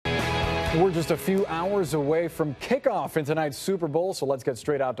We're just a few hours away from kickoff in tonight's Super Bowl, so let's get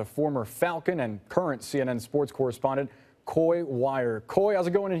straight out to former Falcon and current CNN sports correspondent Coy Wire. Coy, how's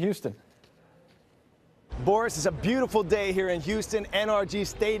it going in Houston? Boris, it's a beautiful day here in Houston, NRG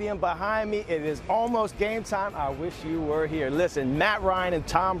Stadium behind me. It is almost game time. I wish you were here. Listen, Matt Ryan and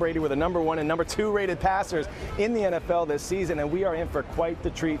Tom Brady were the #1 and #2 rated passers in the NFL this season, and we are in for quite the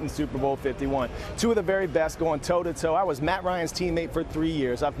treat in Super Bowl 51. Two of the very best going toe-to-toe. I was Matt Ryan's teammate for 3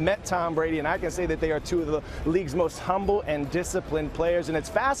 years. I've met Tom Brady, and I can say that they are two of the league's most humble and disciplined players, and it's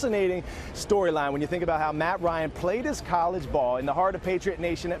fascinating storyline when you think about how Matt Ryan played his college ball in the heart of Patriot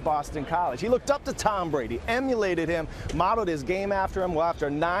Nation at Boston College. He looked up to Tom Brady, emulated him, modeled his game after him. Well, after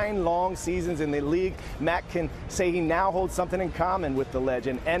 9 long seasons in the league, Matt can say he now holds something in common with the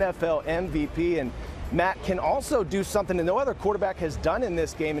legend, NFL MVP, and Matt can also do something that no other quarterback has done in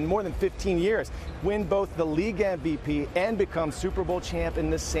this game in more than 15 years, win both the league MVP and become Super Bowl champ in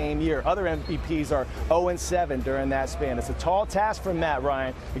the same year. Other MVPs are 0-7 during that span. It's a tall task for Matt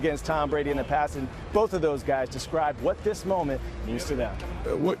Ryan against Tom Brady in the past, and both of those guys described what this moment means to them.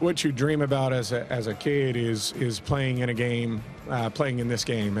 What you dream about as a kid is playing in a game, playing in this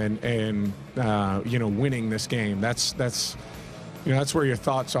game, and winning this game. That's where your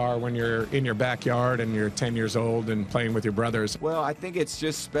thoughts are when you're in your backyard and you're 10 years old and playing with your brothers. Well, I think it's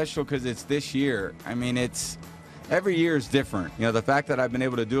just special because it's this year. I mean, every year is different. The fact that I've been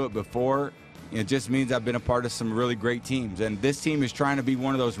able to do it before, it just means I've been a part of some really great teams. And this team is trying to be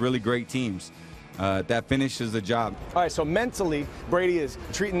one of those really great teams that finishes the job. All right, so mentally, Brady is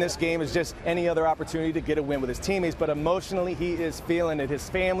treating this game as just any other opportunity to get a win with his teammates, but emotionally, he is feeling it. His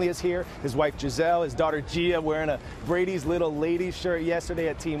family is here, his wife Giselle, his daughter Gia wearing a Brady's Little Lady shirt yesterday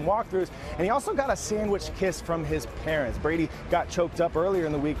at team walkthroughs, and he also got a sandwich kiss from his parents. Brady got choked up earlier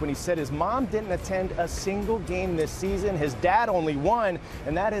in the week when he said his mom didn't attend a single game this season. His dad only one,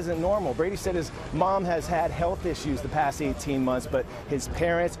 and that isn't normal. Brady said his mom has had health issues the past 18 months, but his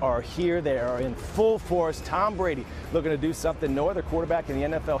parents are here. They are in full force. Tom Brady looking to do something no other quarterback in the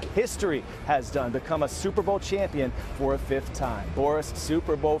NFL history has done, become a Super Bowl champion for a 5th time. Boris,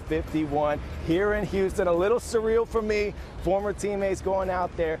 Super Bowl 51 here in Houston, a little surreal for me. Former teammates going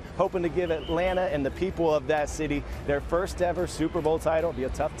out there hoping to give Atlanta and the people of that city their first ever Super Bowl title. It'll be a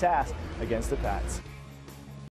tough task against the Pats.